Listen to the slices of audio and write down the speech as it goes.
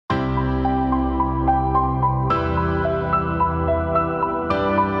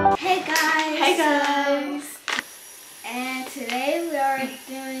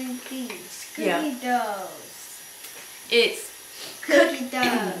Cookie dough. It's Cookie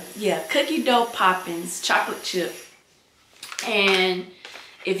dough. Yeah, Cookie Dough Poppins chocolate chip. And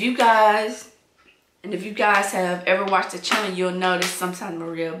if you guys have ever watched the channel, you'll notice sometimes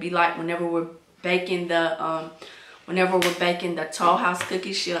Maria will be like, whenever we're baking the Toll House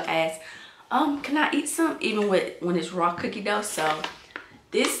cookies, she'll ask, can I eat some? Even when it's raw cookie dough. So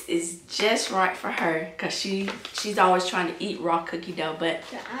this is just right for her, because she's always trying to eat raw cookie dough, but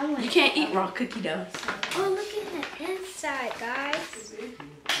you can't eat raw cookie dough. Oh, look at the inside, guys. Look.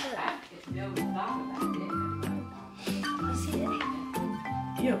 You see that?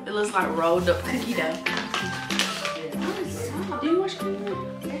 Yep, it looks like rolled up cookie dough. Oh, it's soft. Do you watch cookie dough?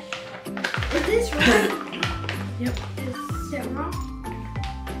 Is this right? Yep. Is it wrong?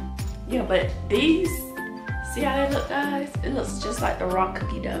 Yeah, but these, see how they look, guys? It looks just like the raw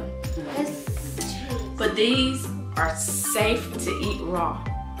cookie dough. It's cheese. But these are safe to eat raw.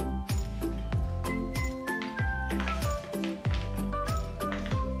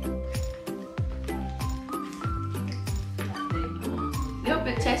 Yep,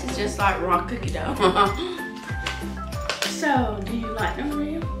 it tastes just like raw cookie dough. So, do you like them,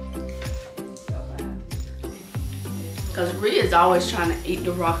 Rhea? Because Rhea's always trying to eat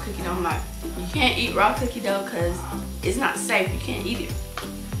the raw cookie dough. I'm like, you can't eat raw cookie dough because it's not safe. You can't eat it.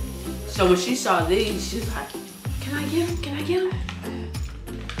 So when she saw these, she's like, can I get them? Can I get them?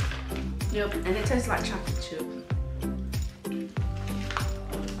 Yep, and it tastes like chocolate chip.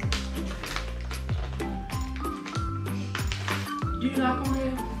 Do you like them,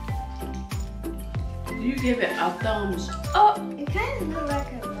 Rhea? Do you give it a thumbs up? It kind of looks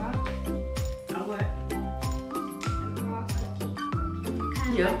like a rock. A what? A raw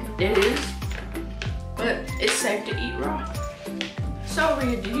cookie. Yep, it is. But it's safe to eat raw. So,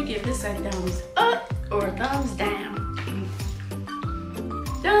 Rhea, do you give this a thumbs up or a thumbs down?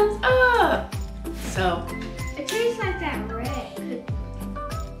 Thumbs up! So, It tastes like that red cookie.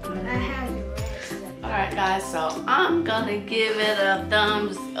 I have the red stuff. alright guys, so I'm gonna give it a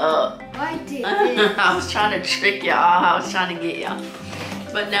thumbs up. I did this. I was trying to trick y'all. I was trying to get y'all.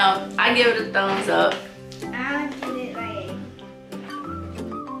 But no, I give it a thumbs up. I did it like.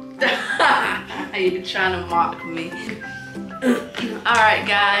 You're trying to mock me. Alright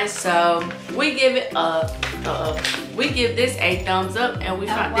guys, so we give it we give this a thumbs up, and we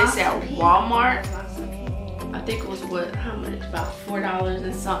found this at Walmart. I think it was what, how much? About $4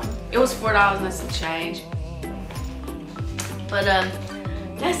 and something. It was $4 and some change. But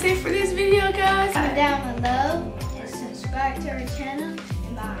that's it for this video, guys. Comment down below and subscribe to our channel.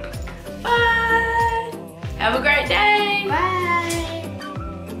 And bye. Bye. Have a great day. Bye.